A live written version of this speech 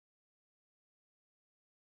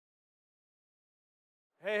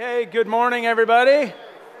Hey, good morning, everybody.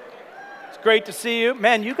 It's great to see you.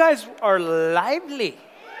 Man, you guys are lively.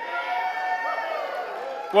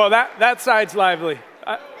 Well, that side's lively.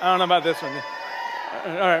 I don't know about this one.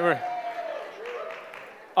 All right, we're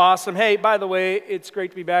awesome. Hey, by the way, it's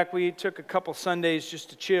great to be back. We took a couple Sundays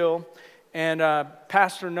just to chill, and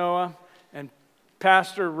Pastor Noah and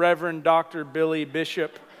Pastor Reverend Dr. Billy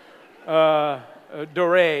Bishop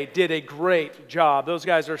Doré did a great job. Those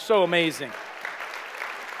guys are so amazing.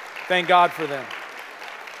 Thank God for them.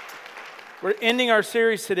 We're ending our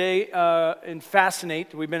series today in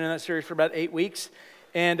Fascinate. We've been in that series for about 8 weeks.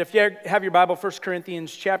 And if you have your Bible, 1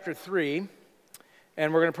 Corinthians chapter 3,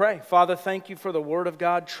 and we're going to pray. Father, thank you for the Word of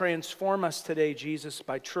God. Transform us today, Jesus,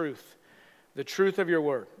 by truth, the truth of your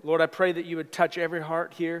Word. Lord, I pray that you would touch every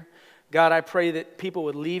heart here. God, I pray that people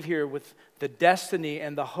would leave here with the destiny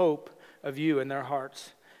and the hope of you in their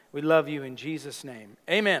hearts. We love you in Jesus' name.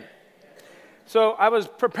 Amen. So I was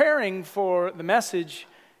preparing for the message,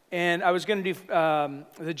 and I was going to do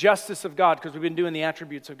the justice of God, because we've been doing the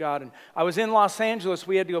attributes of God. And I was in Los Angeles.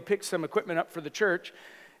 We had to go pick some equipment up for the church,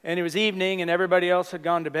 and it was evening, and everybody else had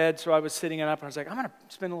gone to bed, so I was sitting up, and I was like, I'm going to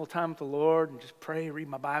spend a little time with the Lord and just pray, read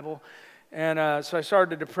my Bible. And so I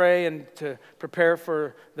started to pray and to prepare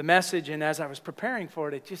for the message, and as I was preparing for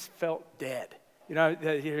it, it just felt dead. You know,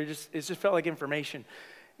 it just felt like information.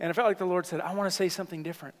 And I felt like the Lord said, I want to say something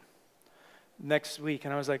different next week.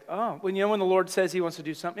 And I was like, oh, when the Lord says he wants to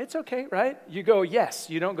do something, it's okay, right? You go, yes.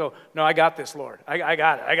 You don't go, no, I got this, Lord. I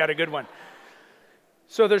got it. I got a good one.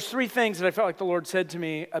 So there's 3 things that I felt like the Lord said to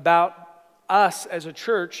me about us as a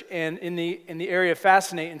church and in the area of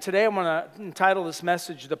Fascinate. And today I want to entitle this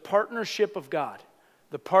message, The Partnership of God.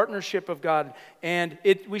 The Partnership of God. And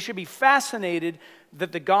we should be fascinated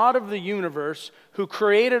that the God of the universe, who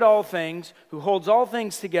created all things, who holds all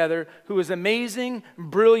things together, who is amazing,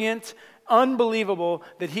 brilliant, unbelievable,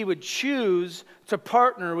 that he would choose to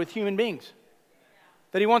partner with human beings.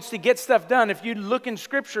 That he wants to get stuff done. If you look in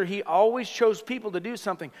Scripture, he always chose people to do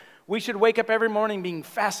something. We should wake up every morning being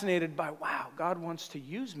fascinated by, wow, God wants to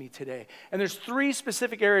use me today. And there's 3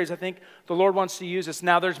 specific areas I think the Lord wants to use us.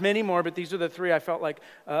 Now, there's many more, but these are the 3 I felt like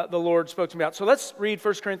the Lord spoke to me about. So let's read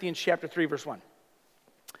 1 Corinthians chapter 3, verse 1.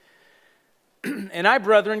 And I,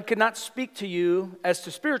 brethren, could not speak to you as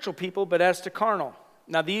to spiritual people, but as to carnal.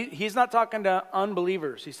 Now, he's not talking to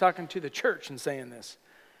unbelievers. He's talking to the church and saying this.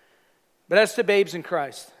 But as to babes in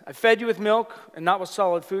Christ, I fed you with milk and not with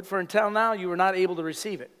solid food, for until now you were not able to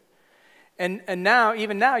receive it. And now,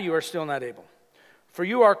 even now, you are still not able. For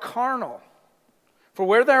you are carnal. For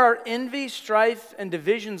where there are envy, strife, and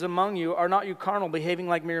divisions among you, are not you carnal, behaving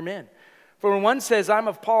like mere men? For when one says, I'm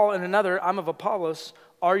of Paul, and another, I'm of Apollos,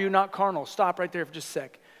 are you not carnal? Stop right there for just a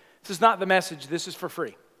sec. This is not the message. This is for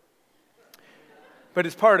free. But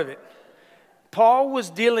it's part of it. Paul was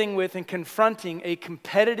dealing with and confronting a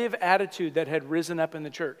competitive attitude that had risen up in the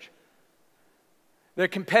church. The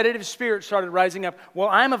competitive spirit started rising up. Well,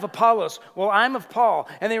 I'm of Apollos. Well, I'm of Paul.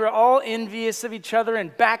 And they were all envious of each other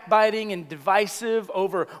and backbiting and divisive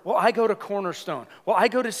over, well, I go to Cornerstone. Well, I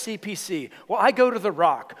go to CPC. Well, I go to The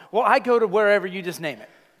Rock. Well, I go to wherever, you just name it.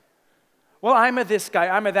 Well, I'm of this guy.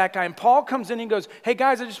 I'm of that guy. And Paul comes in and goes, hey,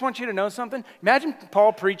 guys, I just want you to know something. Imagine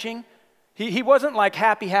Paul preaching. He wasn't like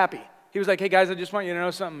happy. He was like, hey, guys, I just want you to know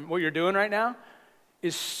something. What you're doing right now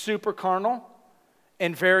is super carnal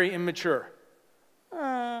and very immature.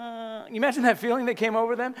 You imagine that feeling that came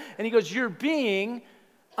over them? And he goes, you're being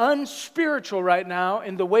unspiritual right now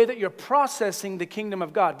in the way that you're processing the kingdom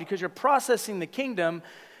of God, because you're processing the kingdom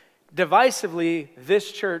divisively,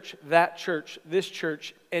 this church, that church, this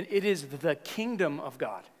church, and it is the kingdom of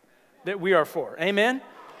God that we are for. Amen?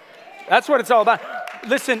 That's what it's all about.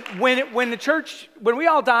 Listen, when we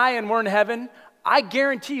all die and we're in heaven, I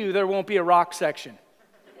guarantee you there won't be a rock section.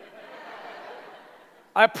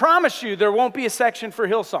 I promise you there won't be a section for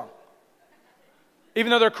Hillsong, even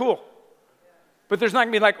though they're cool. But there's not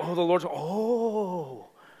going to be like, oh, the Lord's,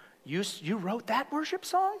 you wrote that worship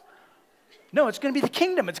song? No, it's going to be the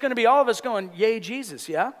kingdom. It's going to be all of us going, yay, Jesus,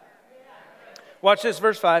 yeah? Watch this,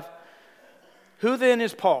 verse 5. Who then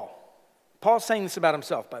is Paul? Paul's saying this about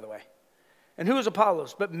himself, by the way. And who is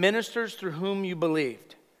Apollos? But ministers through whom you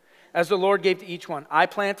believed, as the Lord gave to each one. I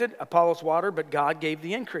planted, Apollos watered, but God gave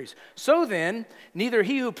the increase. So then, neither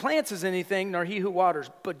he who plants is anything, nor he who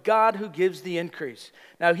waters, but God who gives the increase.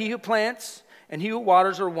 Now he who plants and he who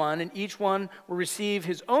waters are one, and each one will receive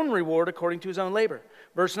his own reward according to his own labor.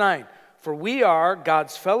 Verse 9. For we are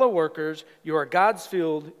God's fellow workers. You are God's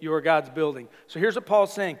field. You are God's building. So here's what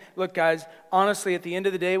Paul's saying. Look, guys, honestly, at the end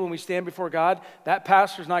of the day, when we stand before God, that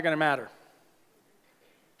pastor's not going to matter.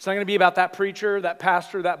 It's not going to be about that preacher, that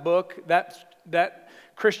pastor, that book, that that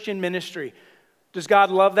Christian ministry. Does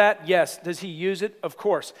God love that? Yes. Does he use it? Of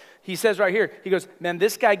course. He says right here, he goes, man,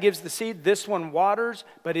 this guy gives the seed, this one waters,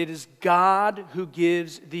 but it is God who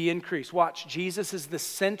gives the increase. Watch, Jesus is the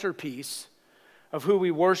centerpiece of who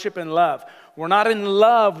we worship and love. We're not in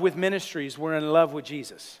love with ministries, we're in love with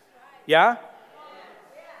Jesus. Yeah?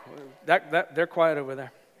 They're quiet over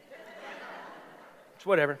there. It's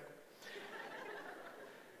whatever.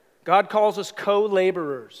 God calls us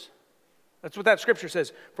co-laborers. That's what that scripture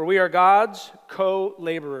says. For we are God's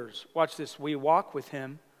co-laborers. Watch this. We walk with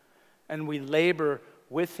him and we labor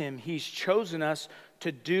with him. He's chosen us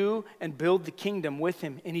to do and build the kingdom with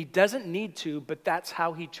him. And he doesn't need to, but that's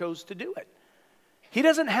how he chose to do it. He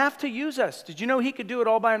doesn't have to use us. Did you know he could do it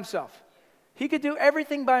all by himself? He could do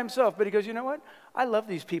everything by himself, but he goes, you know what? I love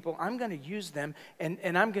these people. I'm going to use them,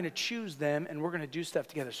 and I'm going to choose them, and we're going to do stuff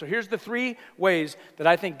together. So here's the 3 ways that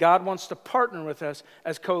I think God wants to partner with us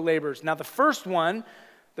as co-laborers. Now, the first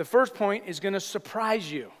point is going to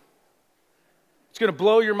surprise you. It's going to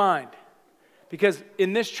blow your mind, because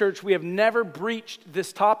in this church, we have never breached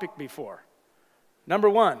this topic before. Number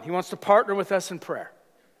 1, he wants to partner with us in prayer.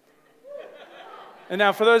 And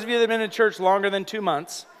now, for those of you that have been in church longer than 2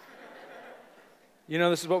 months, you know,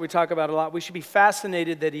 this is what we talk about a lot. We should be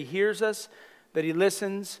fascinated that he hears us, that he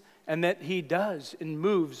listens, and that he does and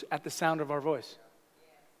moves at the sound of our voice.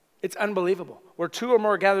 It's unbelievable. Where 2 or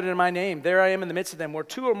more are gathered in my name, there I am in the midst of them. Where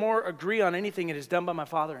 2 or more agree on anything, it is done by my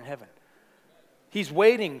Father in heaven. He's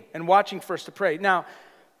waiting and watching for us to pray. Now,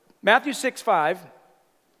 Matthew 6:5,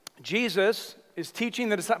 Jesus is teaching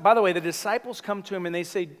the disciples. By the way, the disciples come to him and they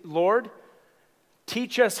say, Lord,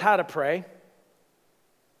 teach us how to pray.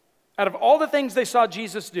 Out of all the things they saw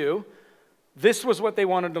Jesus do, this was what they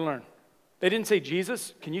wanted to learn. They didn't say,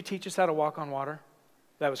 Jesus, can you teach us how to walk on water?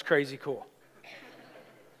 That was crazy cool.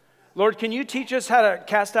 Lord, can you teach us how to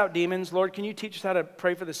cast out demons? Lord, can you teach us how to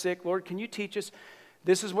pray for the sick? Lord, can you teach us?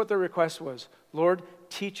 This is what their request was. Lord,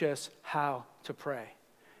 teach us how to pray.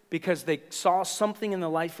 Because they saw something in the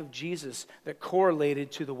life of Jesus that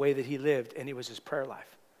correlated to the way that he lived, and it was his prayer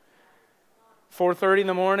life. 4:30 in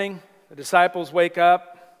the morning, the disciples wake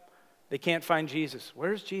up. They can't find Jesus.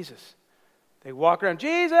 Where's Jesus? They walk around,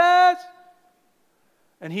 Jesus!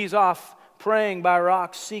 And he's off praying by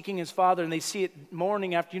rocks, seeking his Father, and they see it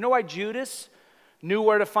morning after. You know why Judas knew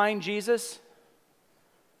where to find Jesus?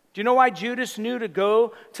 Do you know why Judas knew to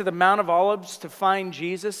go to the Mount of Olives to find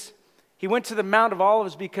Jesus? He went to the Mount of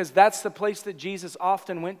Olives because that's the place that Jesus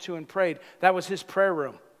often went to and prayed. That was his prayer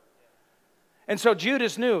room. And so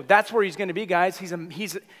Judas knew that's where he's going to be, guys.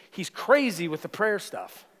 He's crazy with the prayer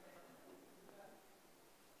stuff.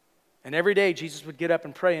 And every day Jesus would get up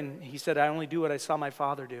and pray, and he said, I only do what I saw my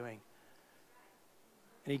Father doing.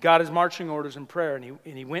 And he got his marching orders in prayer, and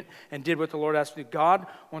he went and did what the Lord asked him to do. God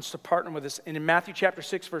wants to partner with us. And in Matthew chapter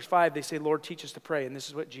 6, verse 5, they say, Lord, teach us to pray. And this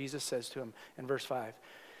is what Jesus says to him in verse 5.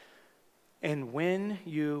 And when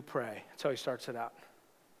you pray, that's how he starts it out.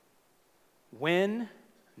 When,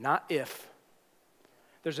 not if.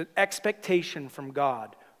 There's an expectation from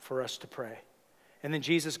God for us to pray. And then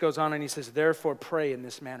Jesus goes on and he says, therefore pray in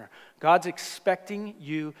this manner. God's expecting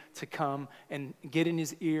you to come and get in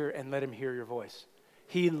his ear and let him hear your voice.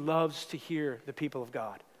 He loves to hear the people of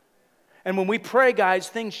God. And when we pray, guys,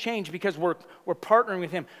 things change because we're partnering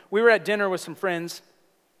with him. We were at dinner with some friends.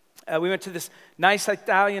 We went to this nice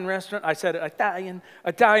Italian restaurant. I said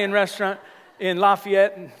Italian restaurant in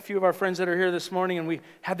Lafayette, and a few of our friends that are here this morning, and we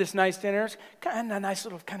had this nice dinner. It's kind of a nice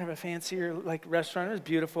little, kind of a fancier like restaurant. It was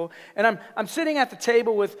beautiful. And I'm sitting at the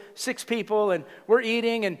table with 6 people, and we're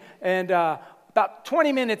eating, and about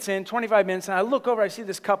 20 minutes in, 25 minutes, and I look over, I see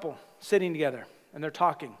this couple sitting together, and they're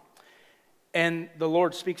talking. And the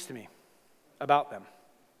Lord speaks to me about them.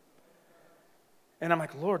 And I'm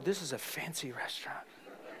like, Lord, this is a fancy restaurant.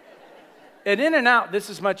 And in and out,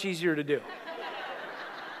 this is much easier to do.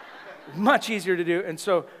 Much easier to do. And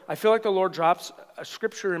so I feel like the Lord drops a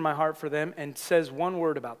scripture in my heart for them and says one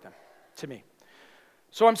word about them to me.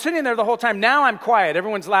 So I'm sitting there the whole time. Now I'm quiet.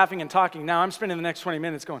 Everyone's laughing and talking. Now I'm spending the next 20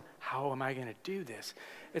 minutes going, how am I going to do this?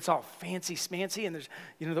 It's all fancy smancy. And there's,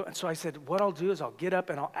 and so I said, what I'll do is I'll get up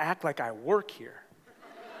and I'll act like I work here.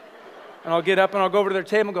 And I'll get up and I'll go over to their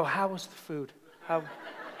table and go, how was the food?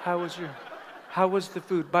 How was the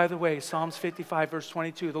food? By the way, Psalms 55, verse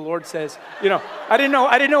 22, the Lord says, I didn't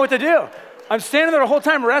know what to do. I'm standing there the whole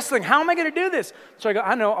time wrestling. How am I going to do this? So I go,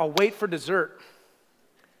 I know, I'll wait for dessert.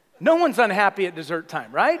 No one's unhappy at dessert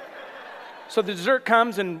time, right? So the dessert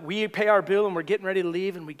comes and we pay our bill and we're getting ready to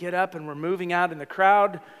leave and we get up and we're moving out and the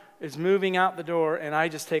crowd is moving out the door and I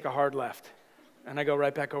just take a hard left and I go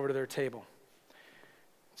right back over to their table.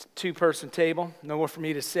 It's a 2-person table, nowhere for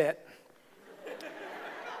me to sit.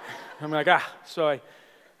 I'm like, So I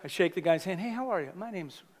shake the guy's hand. Hey, how are you? My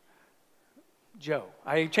name's Joe.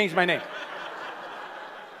 I changed my name.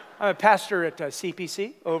 I'm a pastor at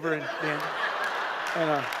CPC over in Danville.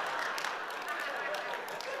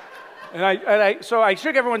 So I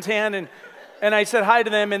shook everyone's hand and I said hi to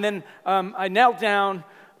them, and then I knelt down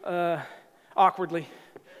awkwardly,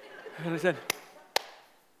 and I said,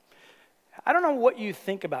 I don't know what you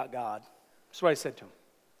think about God. That's what I said to him.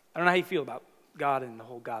 I don't know how you feel about God and the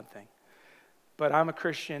whole God thing, but I'm a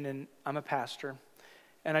Christian and I'm a pastor,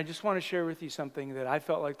 and I just want to share with you something that I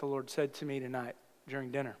felt like the Lord said to me tonight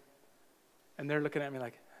during dinner. And they're looking at me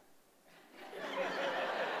like,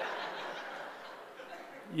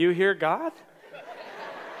 you hear God?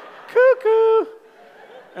 Cuckoo.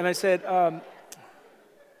 And I said,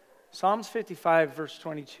 Psalms 55 verse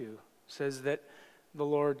 22 says that the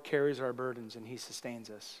Lord carries our burdens and he sustains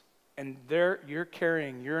us. And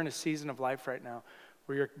you're in a season of life right now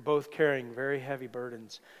where you're both carrying very heavy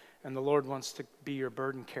burdens. And the Lord wants to be your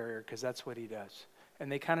burden carrier because that's what he does.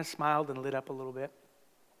 And they kind of smiled and lit up a little bit.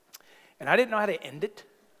 And I didn't know how to end it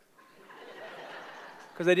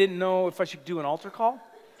because I didn't know if I should do an altar call. Would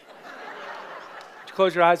you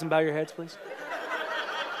close your eyes and bow your heads, please?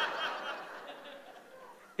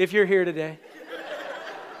 If you're here today.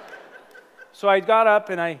 So I got up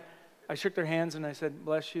and I shook their hands and I said,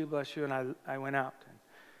 bless you, and I went out. And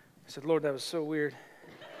I said, Lord, that was so weird.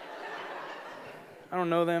 I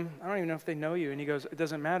don't know them. I don't even know if they know you. And he goes, it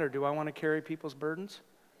doesn't matter. Do I want to carry people's burdens?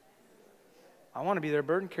 I want to be their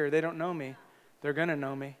burden carrier. They don't know me. They're going to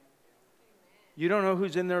know me. You don't know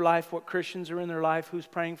who's in their life, what Christians are in their life, who's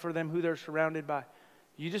praying for them, who they're surrounded by.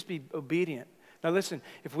 You just be obedient. Now listen,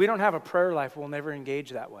 if we don't have a prayer life, we'll never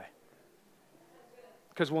engage that way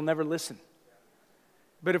because we'll never listen.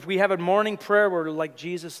 But if we have a morning prayer where we're like,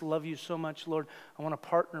 Jesus, love you so much, Lord, I want to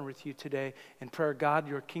partner with you today in prayer. God,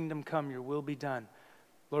 your kingdom come, your will be done.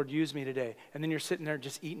 Lord, use me today. And then you're sitting there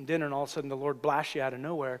just eating dinner, and all of a sudden the Lord blasts you out of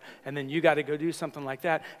nowhere, and then you got to go do something like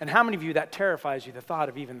that. And how many of you, that terrifies you, the thought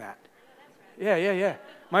of even that? Yeah.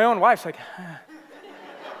 My own wife's like,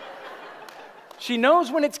 She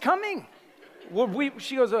knows when it's coming. Well,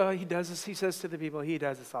 she goes, oh, he does this. He says to the people, he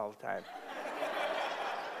does this all the time.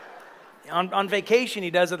 On vacation, he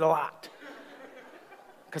does it a lot.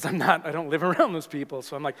 Because I don't live around those people.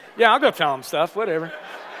 So I'm like, yeah, I'll go tell them stuff, whatever.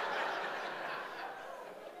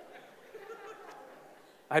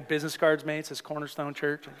 I had business cards made, it says Cornerstone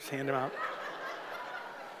Church. I just hand them out.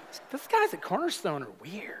 Those guys at Cornerstone are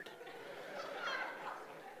weird.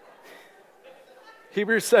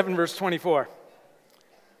 Hebrews 7, verse 24.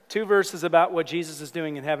 2 verses about what Jesus is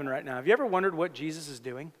doing in heaven right now. Have you ever wondered what Jesus is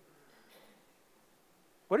doing?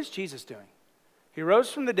 What is Jesus doing? He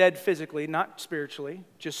rose from the dead physically, not spiritually,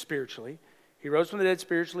 just spiritually. He rose from the dead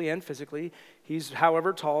spiritually and physically. He's,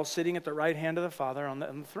 however tall, sitting at the right hand of the Father on the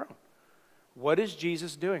throne. What is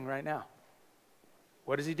Jesus doing right now?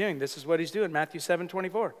 What is he doing? This is what he's doing, Matthew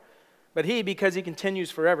 7:24. But he, because he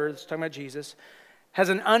continues forever, this is talking about Jesus, has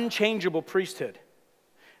an unchangeable priesthood.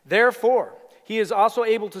 Therefore, he is also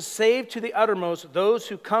able to save to the uttermost those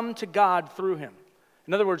who come to God through him.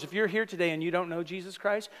 In other words, if you're here today and you don't know Jesus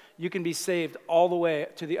Christ, you can be saved all the way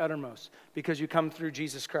to the uttermost because you come through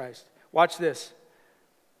Jesus Christ. Watch this.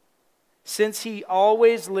 Since he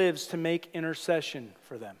always lives to make intercession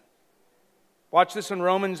for them. Watch this in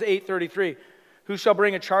Romans 8:33. Who shall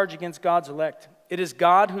bring a charge against God's elect? It is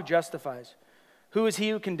God who justifies. Who is he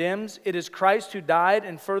who condemns? It is Christ who died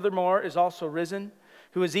and furthermore is also risen,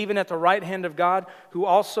 who is even at the right hand of God, who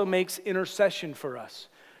also makes intercession for us.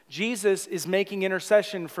 Jesus is making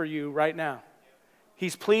intercession for you right now.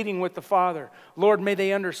 He's pleading with the Father. Lord, may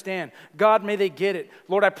they understand. God, may they get it.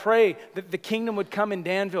 Lord, I pray that the kingdom would come in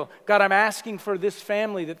Danville. God, I'm asking for this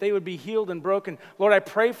family, that they would be healed and broken. Lord, I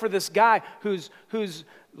pray for this guy who's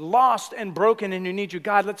lost and broken and who needs you.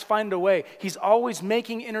 God, let's find a way. He's always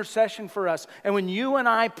making intercession for us. And when you and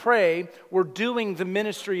I pray, we're doing the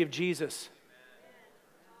ministry of Jesus.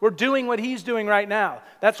 We're doing what he's doing right now.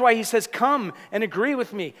 That's why he says, come and agree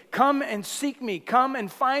with me. Come and seek me. Come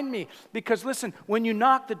and find me. Because listen, when you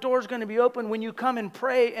knock, the door's going to be open. When you come and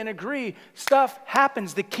pray and agree, stuff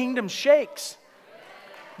happens. The kingdom shakes.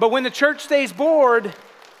 But when the church stays bored,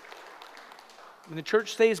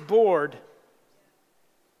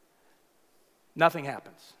 nothing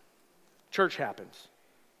happens. Church happens.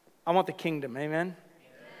 I want the kingdom. Amen?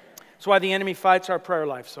 That's why the enemy fights our prayer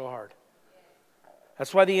life so hard.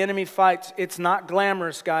 That's why the enemy fights. It's not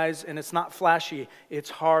glamorous, guys, and it's not flashy. It's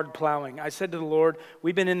hard plowing. I said to the Lord,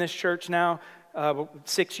 we've been in this church now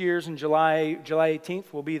 6 years in July 18th.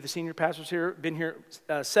 We'll be the senior pastors here. Been here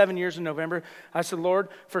 7 years in November. I said, Lord,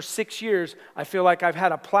 for 6 years, I feel like I've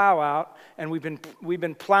had a plow out, and we've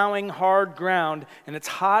been plowing hard ground, and it's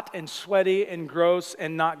hot and sweaty and gross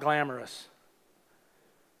and not glamorous.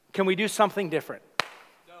 Can we do something different?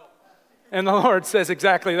 No. And the Lord says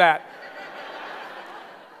exactly that.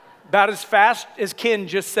 About as fast as Ken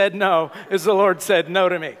just said no, as the Lord said no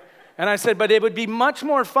to me. And I said, but it would be much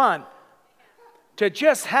more fun to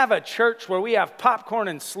just have a church where we have popcorn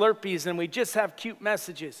and Slurpees and we just have cute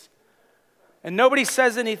messages. And nobody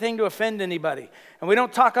says anything to offend anybody. And we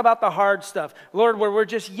don't talk about the hard stuff. Lord, where we're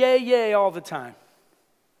just yay, yay all the time.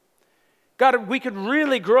 God, we could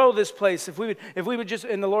really grow this place if we would just,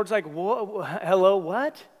 and the Lord's like, whoa, hello,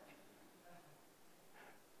 what?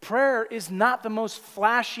 Prayer is not the most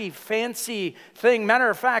flashy, fancy thing. Matter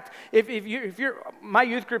of fact, if you're my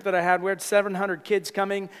youth group that I had, we had 700 kids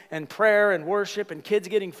coming, and prayer and worship, and kids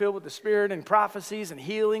getting filled with the Spirit, and prophecies and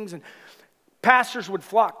healings, and pastors would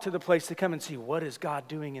flock to the place to come and see what is God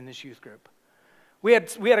doing in this youth group. We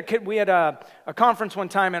had a conference one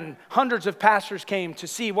time, and hundreds of pastors came to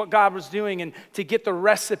see what God was doing and to get the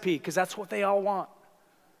recipe, because that's what they all want.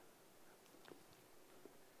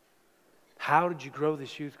 How did you grow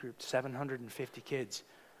this youth group? 750 kids.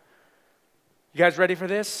 You guys ready for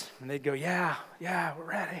this? And they'd go, yeah, we're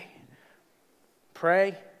ready.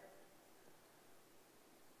 Pray.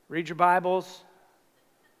 Read your Bibles.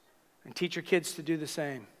 And teach your kids to do the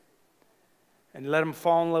same. And let them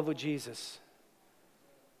fall in love with Jesus.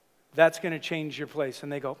 That's going to change your place.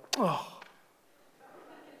 And they go, oh.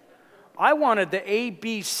 I wanted the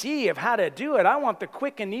ABC of how to do it. I want the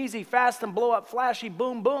quick and easy, fast and blow up, flashy,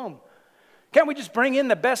 boom, boom. Can't we just bring in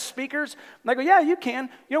the best speakers? And I go, yeah, you can.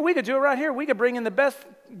 You know, we could do it right here. We could bring in the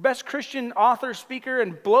best Christian author, speaker,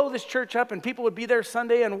 and blow this church up, and people would be there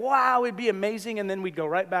Sunday, and wow, it'd be amazing, and then we'd go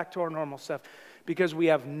right back to our normal stuff because we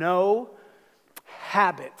have no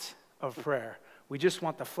habit of prayer. We just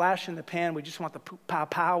want the flash in the pan. We just want the poop, pow,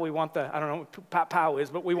 pow. We want the, I don't know what poop, pow, pow is,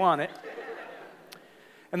 but we want it.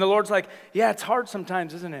 And the Lord's like, yeah, it's hard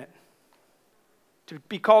sometimes, isn't it? To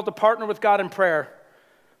be called to partner with God in prayer.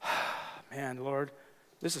 Man, Lord,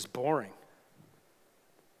 this is boring.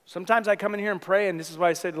 Sometimes I come in here and pray, and this is why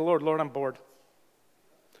I say to the Lord, Lord, I'm bored.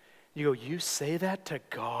 You go, you say that to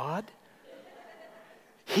God?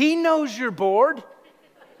 He knows you're bored.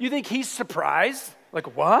 You think he's surprised?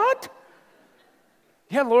 Like, what?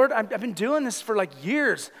 Yeah, Lord, I've been doing this for like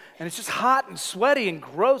years, and it's just hot and sweaty and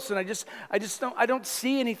gross, and I don't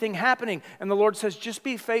see anything happening. And the Lord says, just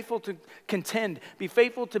be faithful to contend. Be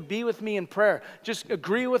faithful to be with me in prayer. Just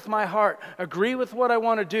agree with my heart. Agree with what I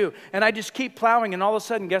want to do. And I just keep plowing, and all of a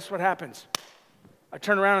sudden, guess what happens? I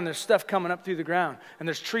turn around, and there's stuff coming up through the ground, and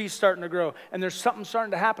there's trees starting to grow, and there's something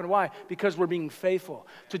starting to happen. Why? Because we're being faithful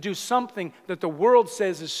to do something that the world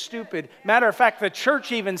says is stupid. Matter of fact, the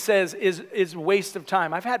church even says is a waste of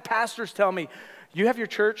time. I've had pastors tell me, you have your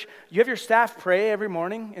church, you have your staff pray every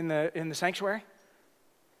morning in the sanctuary?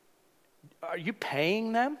 Are you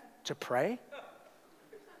paying them to pray?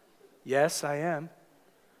 Yes, I am.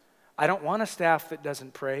 I don't want a staff that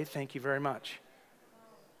doesn't pray. Thank you very much.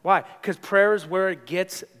 Why? Because prayer is where it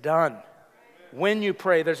gets done. When you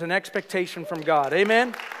pray, there's an expectation from God.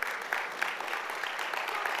 Amen?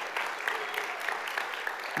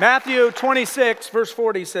 Matthew 26, verse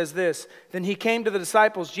 40 says this. Then he came to the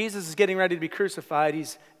disciples. Jesus is getting ready to be crucified.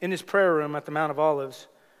 He's in his prayer room at the Mount of Olives.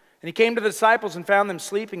 And he came to the disciples and found them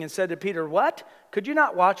sleeping and said to Peter, what? Could you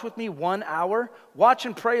not watch with me 1 hour? Watch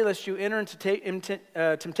and pray lest you enter into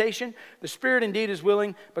temptation. The spirit indeed is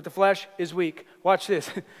willing, but the flesh is weak. Watch this.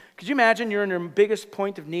 Could you imagine you're in your biggest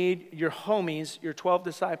point of need, your homies, your 12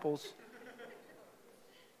 disciples.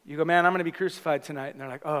 You go, man, I'm going to be crucified tonight. And they're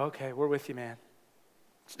like, oh, okay, we're with you, man.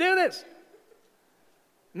 Let's do this.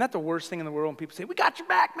 Isn't that the worst thing in the world when people say, we got your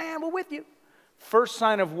back, man, we're with you. First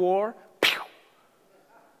sign of war, pew.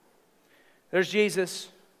 There's Jesus.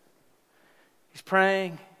 He's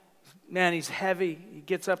praying. Man, he's heavy. He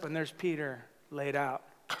gets up and there's Peter laid out.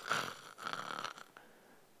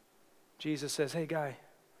 Jesus says, hey, guy,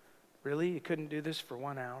 really? You couldn't do this for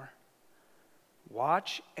 1 hour?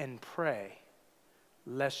 Watch and pray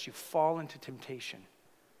lest you fall into temptation.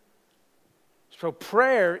 So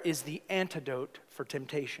prayer is the antidote for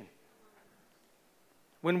temptation.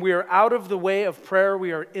 When we are out of the way of prayer,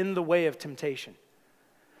 we are in the way of temptation.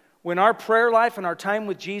 When our prayer life and our time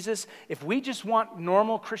with Jesus, if we just want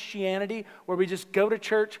normal Christianity, where we just go to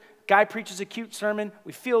church, guy preaches a cute sermon,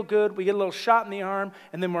 we feel good, we get a little shot in the arm,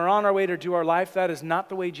 and then we're on our way to do our life, that is not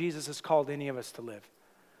the way Jesus has called any of us to live.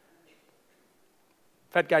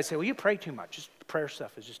 I've had guys say, well, you pray too much. Just prayer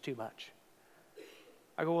stuff is just too much.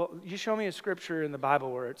 I go, well, you show me a scripture in the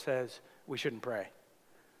Bible where it says we shouldn't pray.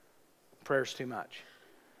 Prayer's too much.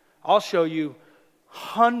 I'll show you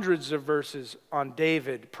hundreds of verses on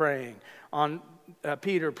David praying, on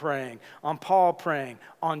Peter praying, on Paul praying,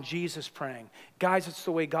 on Jesus praying. Guys, it's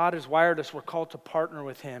the way God has wired us. We're called to partner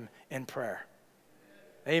with him in prayer.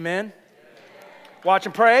 Amen? Watch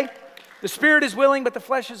and pray. The spirit is willing, but the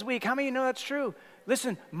flesh is weak. How many of you know that's true?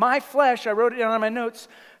 Listen, my flesh, I wrote it down on my notes,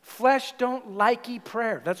 flesh don't likey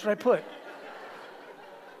prayer. That's what I put.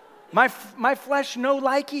 My flesh no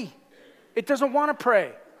likey. It doesn't want to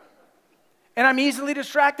pray. And I'm easily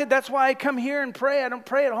distracted. That's why I come here and pray. I don't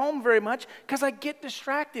pray at home very much because I get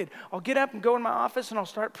distracted. I'll get up and go in my office and I'll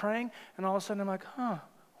start praying. And all of a sudden I'm like,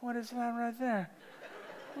 what is that right there?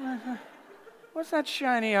 What's that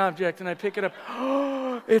shiny object? And I pick it up.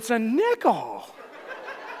 Oh, it's a nickel.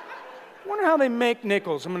 I wonder how they make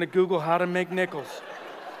nickels. I'm going to Google how to make nickels.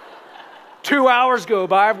 2 hours go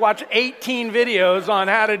by. I've watched 18 videos on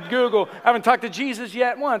how to Google. I haven't talked to Jesus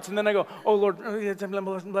yet once. And then I go, oh, Lord,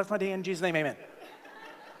 bless my day in Jesus' name, amen.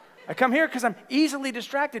 I come here because I'm easily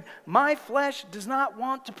distracted. My flesh does not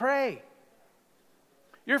want to pray.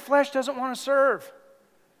 Your flesh doesn't want to serve.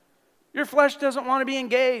 Your flesh doesn't want to be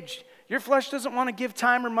engaged. Your flesh doesn't want to give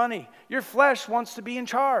time or money. Your flesh wants to be in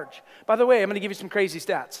charge. By the way, I'm going to give you some crazy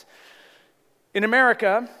stats. In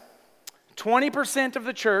America, 20% of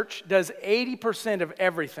the church does 80% of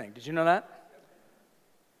everything. Did you know that?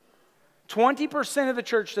 20% of the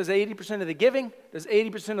church does 80% of the giving, does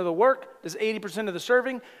 80% of the work, does 80% of the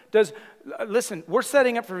serving, listen, we're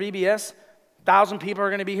setting up for VBS. 1,000 people are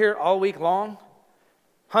going to be here all week long.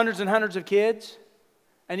 Hundreds and hundreds of kids.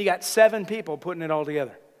 And you got 7 people putting it all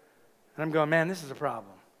together. And I'm going, man, this is a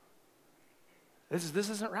problem. This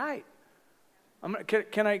isn't right.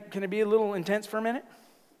 Can I be a little intense for a minute?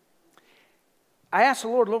 I asked the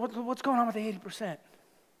Lord, what's going on with the 80%?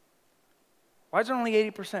 Why is it only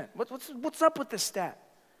 80%? What's up with this stat?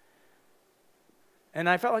 And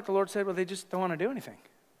I felt like the Lord said, well, they just don't want to do anything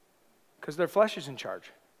because their flesh is in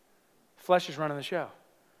charge. Flesh is running the show.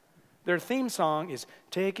 Their theme song is,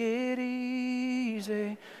 take it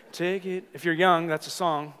easy, take it. If you're young, that's a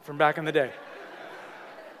song from back in the day.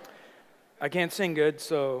 I can't sing good,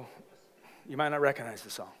 so you might not recognize the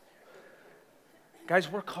song.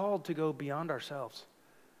 Guys, we're called to go beyond ourselves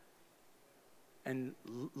and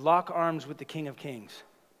lock arms with the King of Kings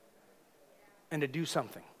and to do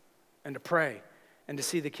something and to pray and to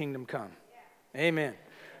see the kingdom come. Amen.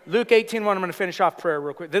 Luke 18:1, I'm going to finish off prayer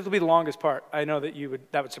real quick. This will be the longest part. I know that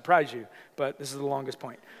that would surprise you, but this is the longest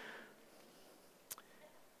point.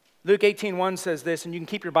 Luke 18:1 says this, and you can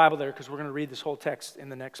keep your Bible there because we're going to read this whole text in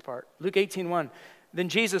the next part. Luke 18:1, then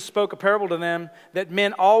Jesus spoke a parable to them that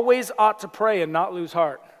men always ought to pray and not lose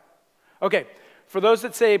heart. Okay, for those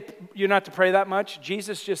that say you're not to pray that much,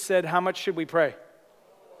 Jesus just said, how much should we pray?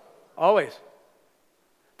 Always.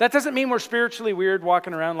 That doesn't mean we're spiritually weird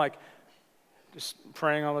walking around like just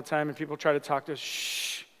praying all the time and people try to talk to us.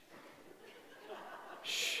 Shh.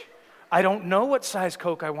 Shh. I don't know what size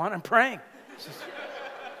Coke I want. I'm praying.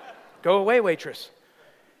 Go away, waitress.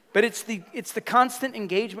 But it's the constant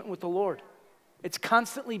engagement with the Lord. It's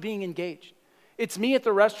constantly being engaged. It's me at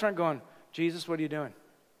the restaurant going, Jesus, what are you doing?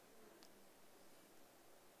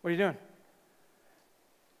 What are you doing?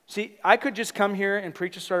 See, I could just come here and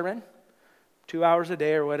preach a sermon, 2 hours a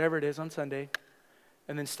day or whatever it is on Sunday,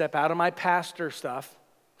 and then step out of my pastor stuff,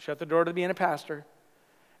 shut the door to being a pastor,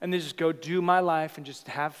 and then just go do my life and just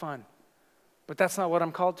have fun. But that's not what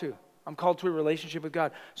I'm called to. I'm called to a relationship with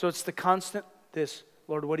God. So it's the constant,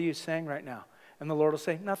 Lord, what are you saying right now? And the Lord will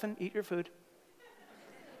say, nothing, eat your food.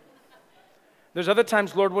 There's other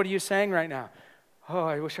times, Lord, what are you saying right now? Oh,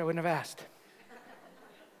 I wish I wouldn't have asked.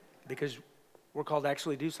 Because we're called to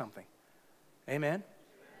actually do something. Amen?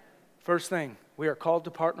 First thing, we are called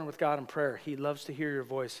to partner with God in prayer. He loves to hear your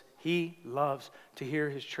voice. He loves to hear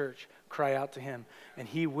his church cry out to him, and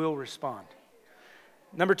he will respond.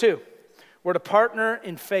 Number 2, we're to partner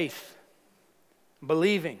in faith,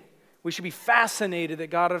 believing. We should be fascinated that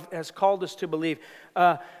God has called us to believe.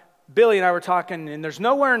 Billy and I were talking, and there's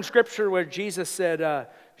nowhere in Scripture where Jesus said,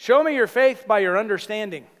 show me your faith by your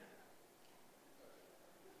understanding.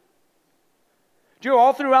 Do you know,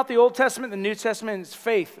 all throughout the Old Testament and the New Testament, it's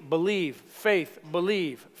faith, believe, faith,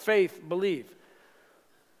 believe, faith, believe.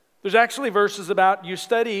 There's actually verses about you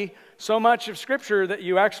study so much of Scripture that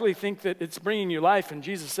you actually think that it's bringing you life, and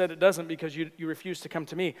Jesus said it doesn't because you refuse to come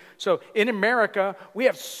to me. So in America, we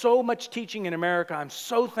have so much teaching in America. I'm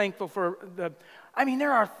so thankful for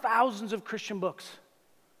there are thousands of Christian books.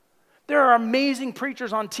 There are amazing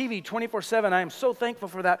preachers on TV 24/7. I am so thankful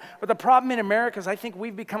for that. But the problem in America is I think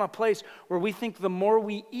we've become a place where we think the more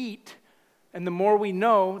we eat and the more we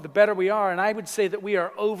know, the better we are. And I would say that we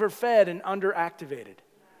are overfed and underactivated.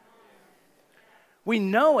 We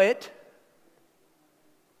know it,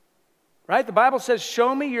 right? The Bible says,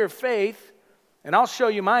 show me your faith, and I'll show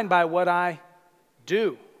you mine by what I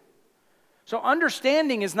do. So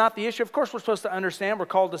understanding is not the issue. Of course, we're supposed to understand. We're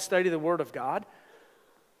called to study the Word of God.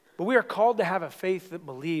 But we are called to have a faith that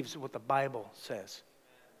believes what the Bible says.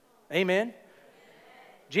 Amen?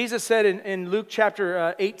 Jesus said in Luke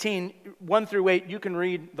chapter 18, 1 through 8, you can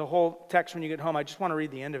read the whole text when you get home. I just want to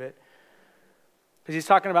read the end of it. Because he's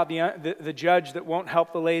talking about the judge that won't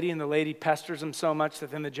help the lady, and the lady pesters him so much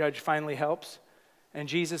that then the judge finally helps. And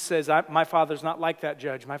Jesus says, my Father's not like that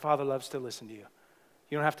judge. My Father loves to listen to you.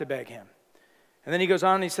 You don't have to beg him. And then he goes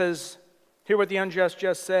on and he says, hear what the unjust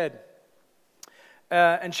just said.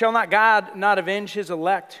 And shall not God not avenge his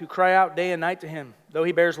elect who cry out day and night to him, though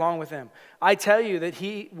he bears long with them? I tell you that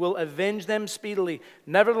he will avenge them speedily.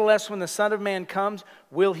 Nevertheless, when the Son of Man comes,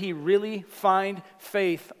 will he really find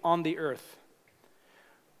faith on the earth?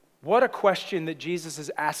 What a question that Jesus is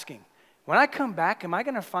asking. When I come back, am I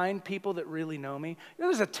going to find people that really know me? You know,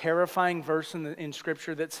 there's a terrifying verse in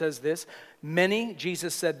Scripture that says this. Many,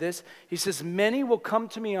 Jesus said this, he says, many will come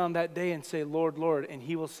to me on that day and say, Lord, Lord, and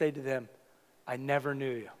he will say to them, I never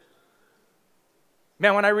knew you.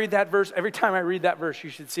 Man, when I read that verse, every time I read that verse, you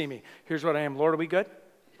should see me. Here's what I am. Lord, are we good?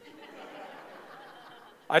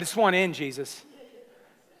 I just want in, Jesus.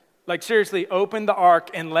 Like seriously, open the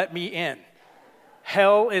ark and let me in.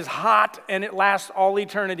 Hell is hot and it lasts all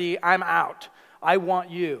eternity. I'm out. I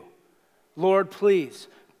want you. Lord, please,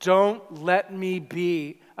 don't let me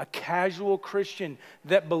be a casual Christian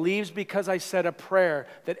that believes because I said a prayer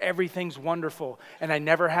that everything's wonderful and I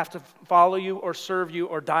never have to follow you or serve you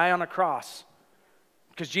or die on a cross.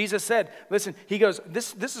 Because Jesus said, listen, he goes,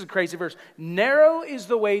 this is a crazy verse. Narrow is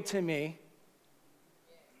the way to me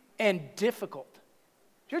and difficult. Did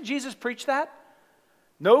you hear Jesus preach that?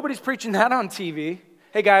 Nobody's preaching that on TV.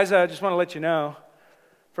 Hey guys, I just want to let you know,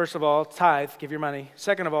 first of all, tithe, give your money.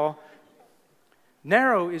 Second of all,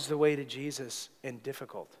 narrow is the way to Jesus and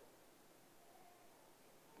difficult.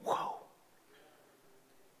 Whoa.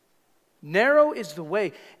 Narrow is the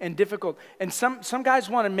way and difficult. And some guys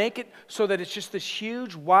want to make it so that it's just this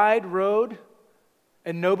huge, wide road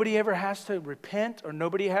and nobody ever has to repent or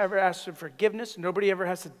nobody ever asks for forgiveness. Nobody ever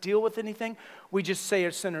has to deal with anything. We just say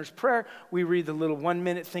a sinner's prayer. We read the little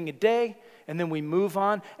 1-minute thing a day and then we move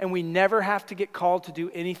on. And we never have to get called to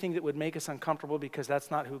do anything that would make us uncomfortable because that's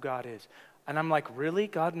not who God is. And I'm like, really?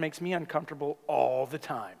 God makes me uncomfortable all the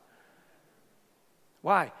time.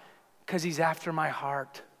 Why? Because he's after my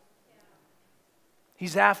heart.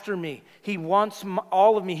 He's after me. He wants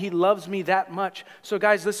all of me. He loves me that much. So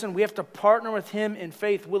guys, listen, we have to partner with him in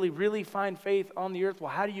faith. Will he really find faith on the earth? Well,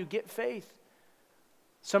 how do you get faith?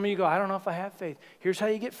 Some of you go, I don't know if I have faith. Here's how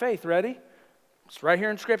you get faith. Ready? It's right here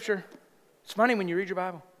in Scripture. It's funny when you read your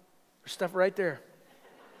Bible. There's stuff right there.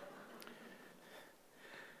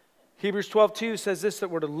 Hebrews 12:2 says this, that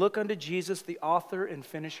we're to look unto Jesus, the author and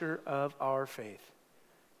finisher of our faith.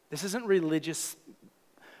 This isn't religious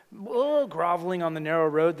groveling on the narrow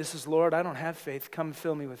road. This is, Lord, I don't have faith. Come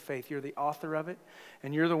fill me with faith. You're the author of it,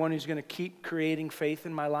 and you're the one who's going to keep creating faith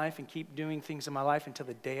in my life and keep doing things in my life until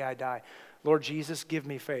the day I die. Lord Jesus, give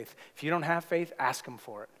me faith. If you don't have faith, ask him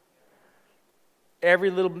for it. Every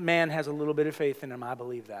little man has a little bit of faith in him. I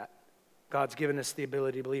believe that. God's given us the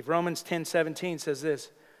ability to believe. Romans 10:17 says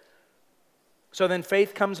this. So then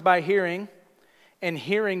faith comes by hearing, and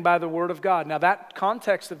hearing by the word of God. Now that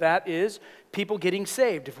context of that is people getting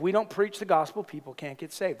saved. If we don't preach the gospel, people can't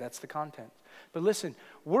get saved. That's the content. But listen,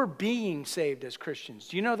 we're being saved as Christians.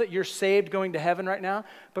 Do you know that you're saved going to heaven right now?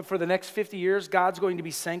 But for the next 50 years, God's going to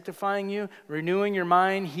be sanctifying you, renewing your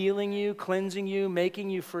mind, healing you, cleansing you,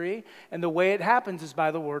 making you free. And the way it happens is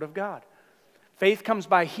by the word of God. Faith comes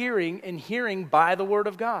by hearing, and hearing by the word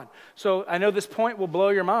of God. So I know this point will blow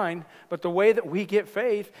your mind, but the way that we get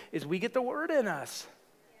faith is we get the word in us.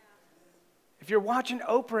 If you're watching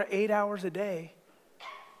Oprah 8 hours a day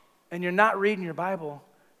and you're not reading your Bible,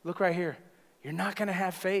 look right here. You're not going to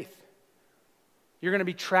have faith. You're going to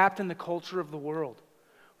be trapped in the culture of the world.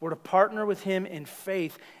 We're to partner with him in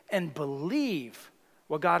faith and believe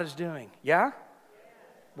what God is doing. Yeah?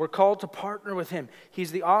 We're called to partner with him.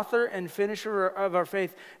 He's the author and finisher of our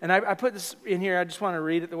faith. And I put this in here. I just want to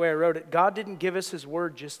read it the way I wrote it. God didn't give us his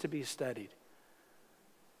word just to be studied,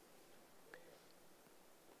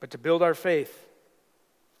 but to build our faith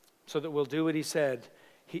so that we'll do what he said.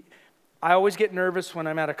 I always get nervous when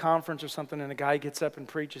I'm at a conference or something and a guy gets up and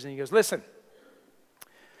preaches and he goes, listen,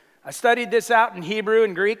 I studied this out in Hebrew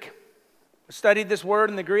and Greek. I studied this word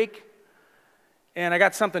in the Greek. And I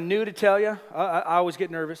got something new to tell you. I always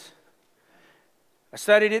get nervous. I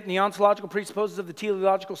studied it in the ontological presupposes of the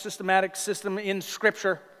teleological systematic system in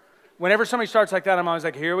Scripture. Whenever somebody starts like that, I'm always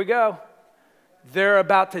like, here we go. They're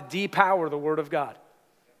about to depower the Word of God.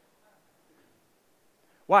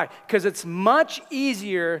 Why? Because it's much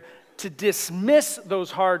easier to dismiss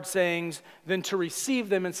those hard sayings than to receive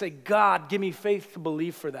them and say, God, give me faith to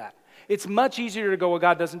believe for that. It's much easier to go, well,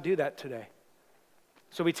 God doesn't do that today.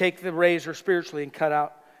 So we take the razor spiritually and cut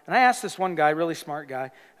out. And I asked this one guy, really smart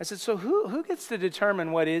guy, I said, so who gets to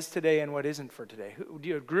determine what is today and what isn't for today?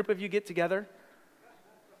 Do a group of you get together?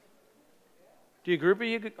 Do a group of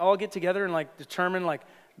you all get together and like determine like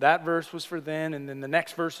that verse was for then and then the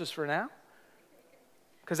next verse is for now?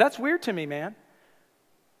 Because that's weird to me, man.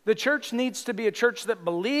 The church needs to be a church that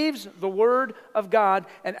believes the Word of God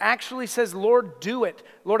and actually says, Lord, do it.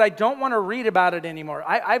 Lord, I don't want to read about it anymore.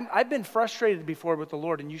 I've been frustrated before with the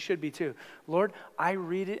Lord, and you should be too. Lord, I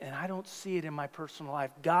read it, and I don't see it in my personal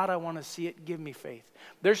life. God, I want to see it. Give me faith.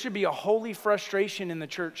 There should be a holy frustration in the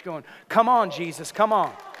church going, come on, Jesus, come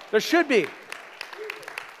on. There should be.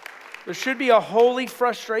 There should be a holy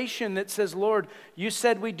frustration that says, Lord, you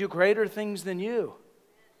said we'd do greater things than you.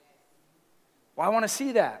 Well, I want to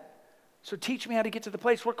see that. So teach me how to get to the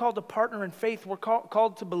place. We're called to partner in faith. We're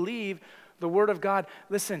called to believe the Word of God.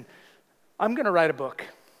 Listen, I'm going to write a book.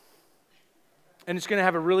 And it's going to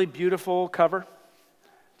have a really beautiful cover.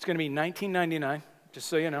 It's going to be $19.99, just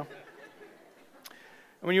so you know.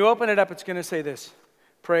 And when you open it up, it's going to say this: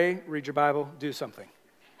 pray, read your Bible, do something.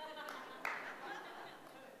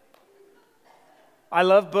 I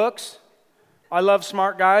love books. I love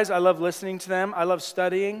smart guys. I love listening to them. I love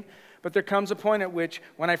studying. But there comes a point at which,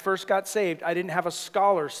 when I first got saved, I didn't have a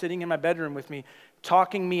scholar sitting in my bedroom with me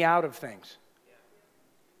talking me out of things.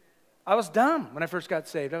 I was dumb when I first got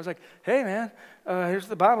saved. I was like, hey, man, here's what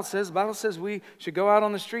the Bible says. The Bible says we should go out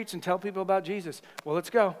on the streets and tell people about Jesus. Well, let's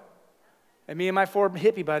go. And me and my 4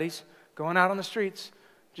 hippie buddies going out on the streets,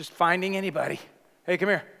 just finding anybody. Hey, come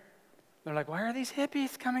here. They're like, why are these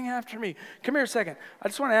hippies coming after me? Come here a second. I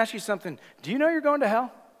just want to ask you something. Do you know you're going to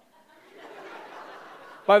hell?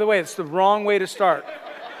 By the way, it's the wrong way to start.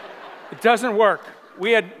 It doesn't work.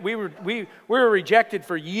 We were rejected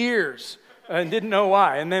for years and didn't know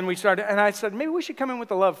why. And then we started, and I said, maybe we should come in with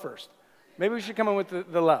the love first. Maybe we should come in with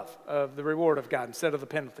the love of the reward of God instead of the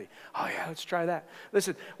penalty. Oh yeah, let's try that.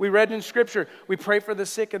 Listen, we read in Scripture, we pray for the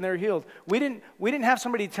sick and they're healed. We didn't have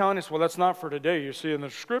somebody telling us, well, that's not for today. You see in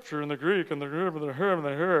the Scripture, in the Greek, and the here, and the here, and the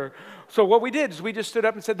here. So what we did is we just stood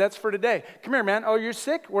up and said, that's for today. Come here, man. Oh, you're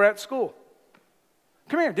sick? We're at school.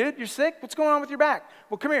 Come here, dude. You're sick? What's going on with your back?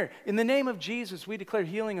 Well, come here. In the name of Jesus, we declare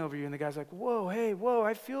healing over you. And the guy's like, whoa, hey, whoa,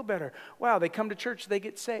 I feel better. Wow, they come to church, they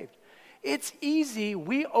get saved. It's easy.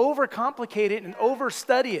 We overcomplicate it and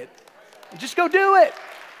overstudy it. Just go do it.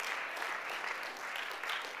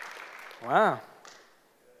 Wow.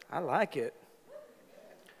 I like it.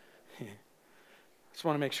 Just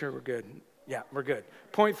want to make sure we're good. Yeah, we're good.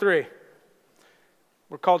 Point 3.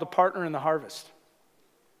 We're called to partner in the harvest.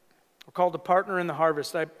 We're called to partner in the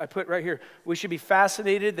harvest. I put right here, we should be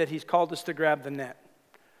fascinated that he's called us to grab the net.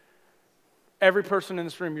 Every person in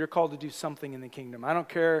this room, you're called to do something in the kingdom. I don't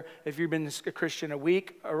care if you've been a Christian a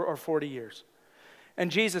week or 40 years.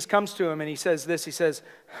 And Jesus comes to him and he says this, he says,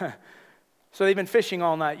 so they've been fishing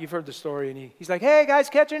all night. You've heard the story. And he's like, hey, guys,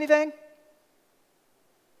 catch anything?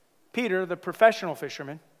 Peter, the professional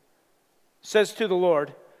fisherman, says to the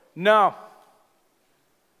Lord, no,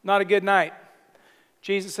 not a good night.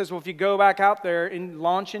 Jesus says, well, if you go back out there and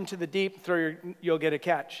launch into the deep, you'll get a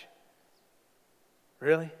catch.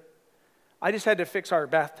 Really? I just had to fix our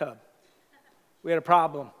bathtub. We had a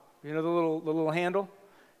problem. You know the little handle?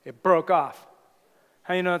 It broke off.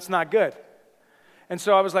 How you know it's not good? And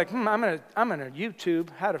so I was like, I'm gonna YouTube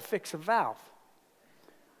how to fix a valve.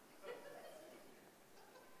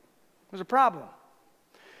 There's a problem.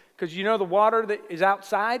 Because you know the water that is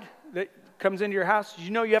outside that comes into your house, you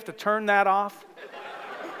know you have to turn that off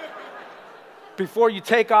before you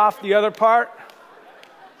take off the other part?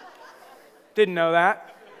 Didn't know that.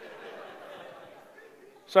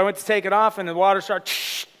 So I went to take it off and the water started,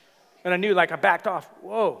 and I knew, like, I backed off.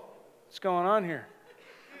 Whoa, what's going on here?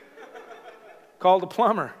 Called the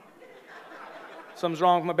plumber. Something's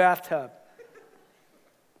wrong with my bathtub.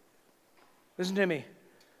 Listen to me.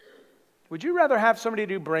 Would you rather have somebody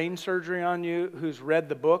do brain surgery on you who's read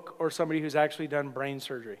the book or somebody who's actually done brain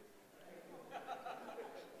surgery?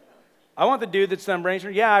 I want the dude that's done brain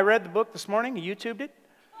surgery. Yeah, I read the book this morning. You YouTubed it.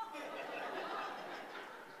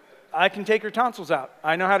 I can take your tonsils out.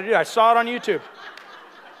 I know how to do it. I saw it on YouTube.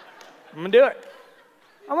 I'm going to do it.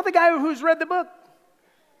 I want the guy who's read the book.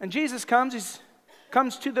 And Jesus comes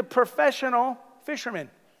to the professional fisherman.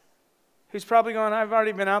 He's probably going, I've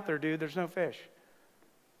already been out there, dude. There's no fish.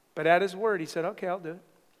 But at his word, he said, okay, I'll do it.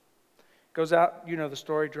 Goes out, you know the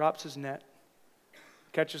story, drops his net,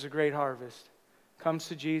 catches a great harvest, comes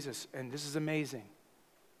to Jesus, and this is amazing.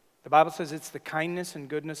 The Bible says it's the kindness and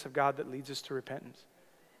goodness of God that leads us to repentance.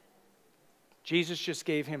 Jesus just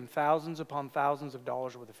gave him thousands upon thousands of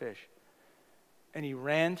dollars worth of fish. And he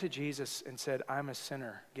ran to Jesus and said, I'm a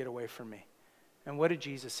sinner. Get away from me. And what did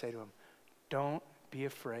Jesus say to him? Don't be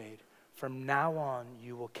afraid. From now on,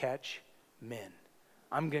 you will catch men.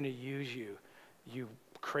 I'm going to use you, you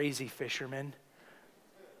crazy fisherman,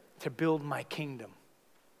 to build my kingdom.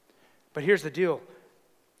 But here's the deal.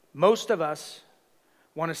 Most of us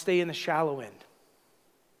want to stay in the shallow end.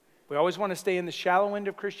 We always want to stay in the shallow end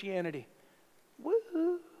of Christianity.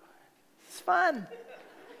 Woo! This is fun.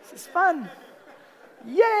 This is fun.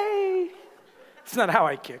 Yay! It's not how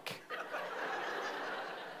I kick.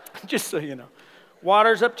 Just so you know.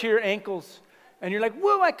 Water's up to your ankles. And you're like,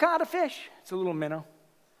 whoa, I caught a fish. It's a little minnow.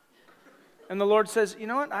 And the Lord says, you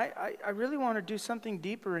know what? I really want to do something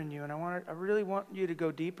deeper in you. And I really want you to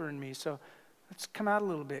go deeper in me. So let's come out a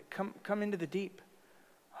little bit. Come into the deep.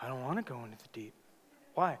 I don't want to go into the deep.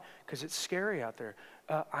 Why? Because it's scary out there.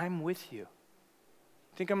 I'm with you.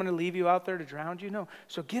 Think I'm going to leave you out there to drown you? No.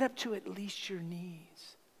 So get up to at least your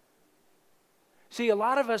knees. See, a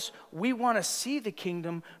lot of us, we want to see the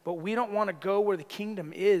kingdom, but we don't want to go where the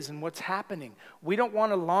kingdom is and what's happening. We don't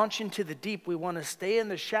want to launch into the deep. We want to stay in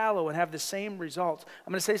the shallow and have the same results.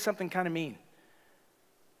 I'm going to say something kind of mean.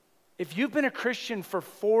 If you've been a Christian for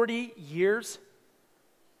 40 years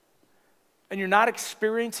and you're not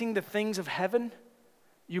experiencing the things of heaven,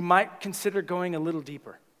 you might consider going a little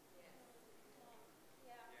deeper.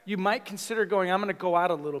 You might consider going, I'm going to go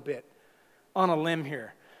out a little bit on a limb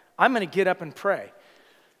here. I'm going to get up and pray.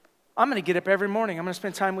 I'm going to get up every morning. I'm going to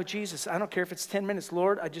spend time with Jesus. I don't care if it's 10 minutes.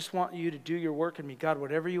 Lord, I just want you to do your work in me. God,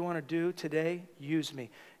 whatever you want to do today, use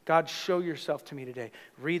me. God, show yourself to me today.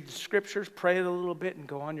 Read the scriptures, pray it a little bit, and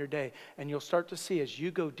go on your day. And you'll start to see as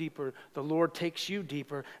you go deeper, the Lord takes you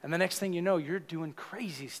deeper. And the next thing you know, you're doing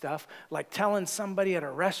crazy stuff, like telling somebody at a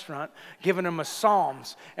restaurant, giving them a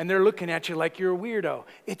Psalms, and they're looking at you like you're a weirdo.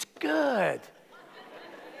 It's good.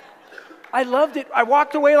 I loved it. I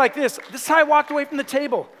walked away like this. This is how I walked away from the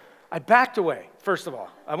table. I backed away, first of all.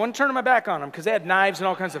 I wasn't turning my back on them because they had knives and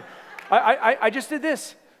all kinds of. I just did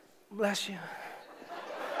this. Bless you.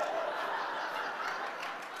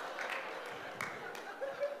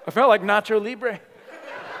 I felt like Nacho Libre.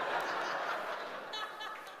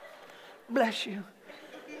 Bless you.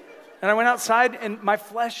 And I went outside and my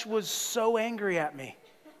flesh was so angry at me.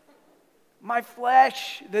 My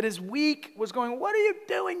flesh that is weak was going, what are you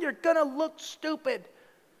doing? You're going to look stupid.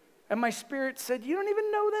 And my spirit said, you don't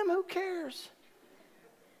even know them. Who cares?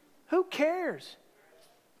 Who cares?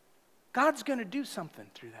 God's going to do something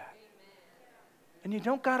through that. And you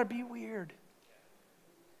don't got to be weird.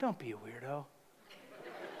 Don't be a weirdo.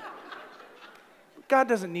 God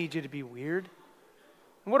doesn't need you to be weird.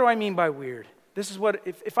 And what do I mean by weird? This is what,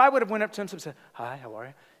 if I would have went up to him and said, hi, how are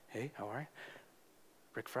you? Hey, how are you?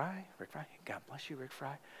 Rick Fry, God bless you, Rick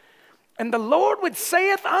Fry. And the Lord would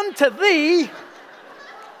saith unto thee,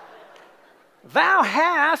 thou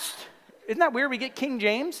hast, isn't that weird? We get King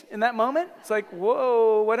James in that moment. It's like,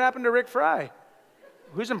 whoa, what happened to Rick Fry?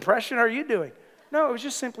 Whose impression are you doing? No, it was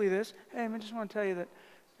just simply this. Hey, I just want to tell you that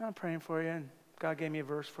I'm praying for you, and God gave me a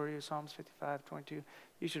verse for you, Psalms 55:22.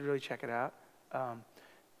 You should really check it out.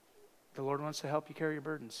 The Lord wants to help you carry your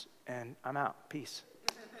burdens, and I'm out. Peace.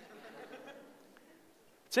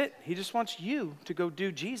 That's it. He just wants you to go do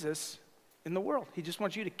Jesus in the world. He just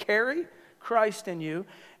wants you to carry Christ in you,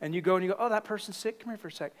 and you go, oh, that person's sick. Come here for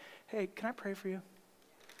a sec. Hey, can I pray for you?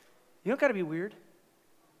 You don't got to be weird.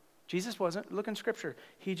 Jesus wasn't. Look in Scripture.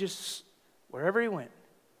 He just, wherever he went,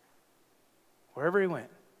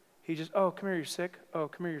 he just, oh, come here, you're sick. Oh,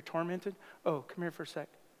 come here, you're tormented. Oh, come here for a sec.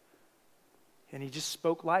 And he just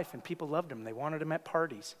spoke life, and people loved him. They wanted him at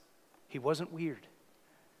parties. He wasn't weird.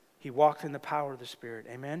 He walked in the power of the Spirit.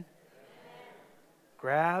 Amen? Amen.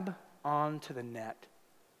 Grab onto the net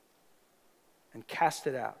and cast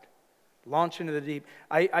it out. Launch into the deep.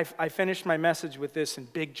 I finished my message with this in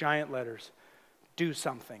big giant letters. Do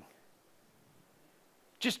something.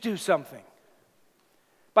 Just do something.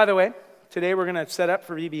 By the way, today we're going to set up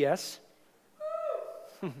for VBS.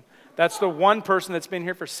 That's the one person that's been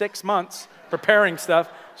here for 6 months preparing stuff.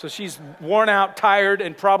 So she's worn out, tired,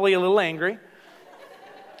 and probably a little angry.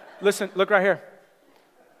 Listen, look right here.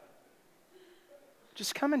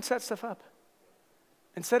 Just come and set stuff up.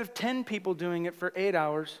 Instead of 10 people doing it for 8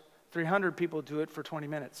 hours, 300 people do it for 20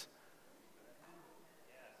 minutes.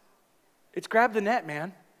 It's grab the net,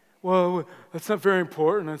 man. Well, that's not very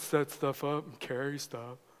important. I set stuff up and carry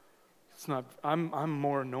stuff. It's not. I'm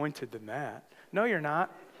more anointed than that. No, you're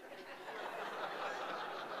not.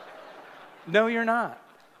 No, you're not.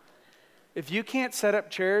 If you can't set up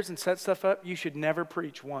chairs and set stuff up, you should never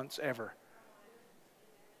preach once, ever.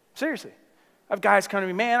 Seriously. I have guys come to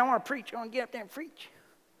me, man, I want to preach. I want to get up there and preach.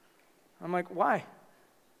 I'm like, why?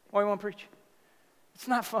 Why do you want to preach? It's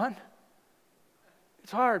not fun.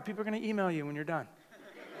 It's hard. People are going to email you when you're done.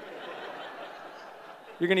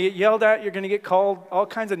 You're going to get yelled at. You're going to get called all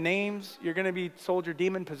kinds of names. You're going to be told you're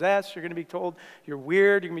demon-possessed. You're going to be told you're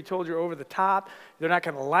weird. You're going to be told you're over the top. They're not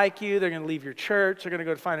going to like you. They're going to leave your church. They're going to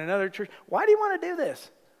go find another church. Why do you want to do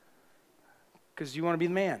this? Because you want to be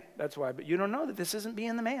the man. That's why. But you don't know that this isn't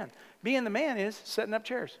being the man. Being the man is setting up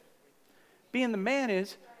chairs. Being the man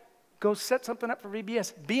is go set something up for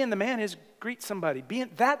VBS. Being the man is greet somebody.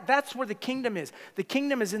 That's where the kingdom is. The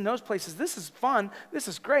kingdom is in those places. This is fun. This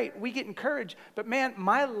is great. We get encouraged. But man,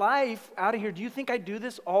 my life out of here, do you think I do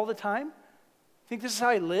this all the time? Think this is how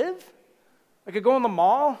I live? I could go in the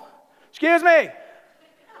mall. Excuse me.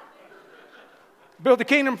 Build the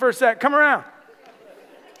kingdom for a sec. Come around.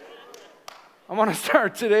 I want to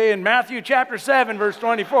start today in Matthew chapter 7, verse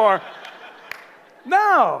 24.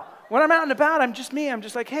 No. When I'm out and about, I'm just me. I'm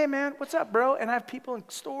just like, hey, man, what's up, bro? And I have people in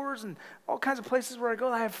stores and all kinds of places where I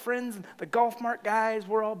go. I have friends, and the Golf Mart guys.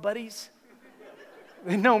 We're all buddies.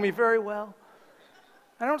 They know me very well.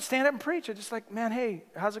 I don't stand up and preach. I just like, man, hey,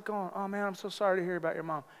 how's it going? Oh, man, I'm so sorry to hear about your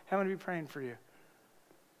mom. I'm going to be praying for you.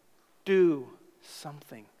 Do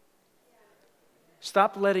something.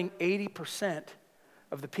 Stop letting 80%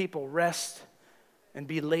 of the people rest and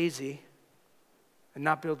be lazy and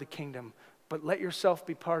not build the kingdom. But let yourself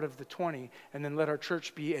be part of the 20, and then let our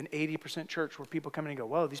church be an 80% church where people come in and go,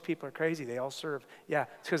 whoa, these people are crazy. They all serve. Yeah,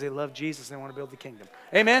 it's because they love Jesus and they want to build the kingdom.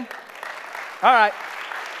 Amen? All right.